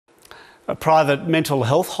A private mental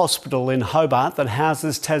health hospital in Hobart that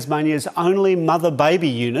houses Tasmania's only mother-baby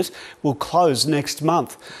unit will close next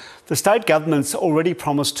month. The state government's already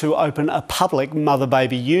promised to open a public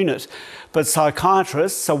mother-baby unit, but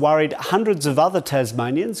psychiatrists are worried hundreds of other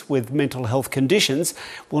Tasmanians with mental health conditions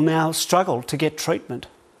will now struggle to get treatment.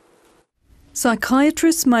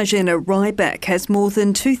 Psychiatrist Marjena Ryback has more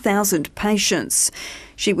than 2,000 patients.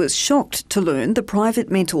 She was shocked to learn the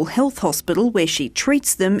private mental health hospital where she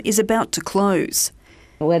treats them is about to close.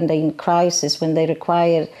 When they're in crisis, when they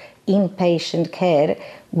require inpatient care,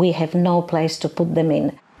 we have no place to put them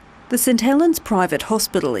in. The St Helens Private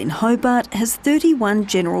Hospital in Hobart has 31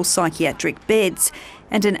 general psychiatric beds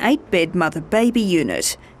and an 8-bed mother-baby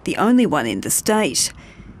unit, the only one in the state.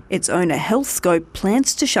 Its owner Healthscope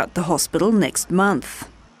plans to shut the hospital next month.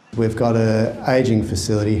 We've got an ageing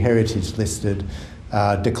facility, heritage listed,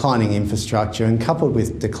 declining infrastructure, and coupled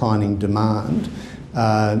with declining demand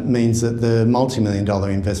means that the multi-million-dollar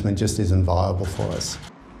investment just isn't viable for us.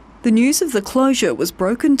 The news of the closure was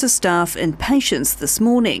broken to staff and patients this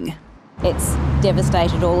morning. It's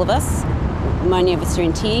devastated all of us. Many of us are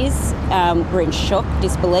in tears. We're in shock,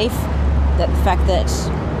 disbelief, that the fact that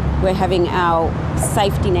we're having our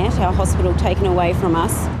safety net, our hospital, taken away from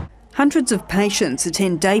us. Hundreds of patients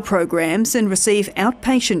attend day programs and receive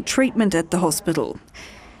outpatient treatment at the hospital.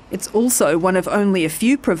 It's also one of only a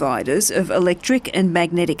few providers of electric and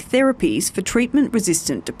magnetic therapies for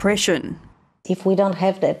treatment-resistant depression. If we don't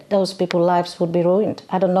have that, those people's lives would be ruined.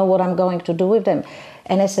 I don't know what I'm going to do with them.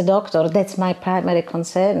 And as a doctor, that's my primary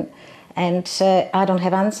concern. And I don't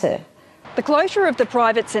have an answer. The closure of the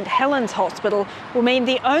private St Helens Hospital will mean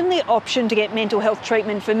the only option to get mental health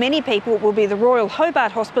treatment for many people will be the Royal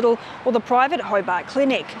Hobart Hospital or the private Hobart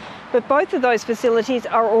Clinic. But both of those facilities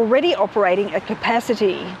are already operating at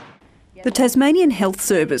capacity. The Tasmanian Health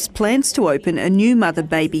Service plans to open a new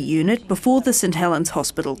mother-baby unit before the St Helens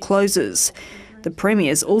Hospital closes. The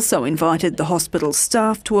Premier's also invited the hospital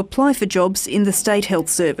staff to apply for jobs in the State Health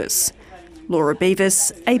Service. Laura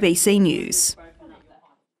Beavis, ABC News.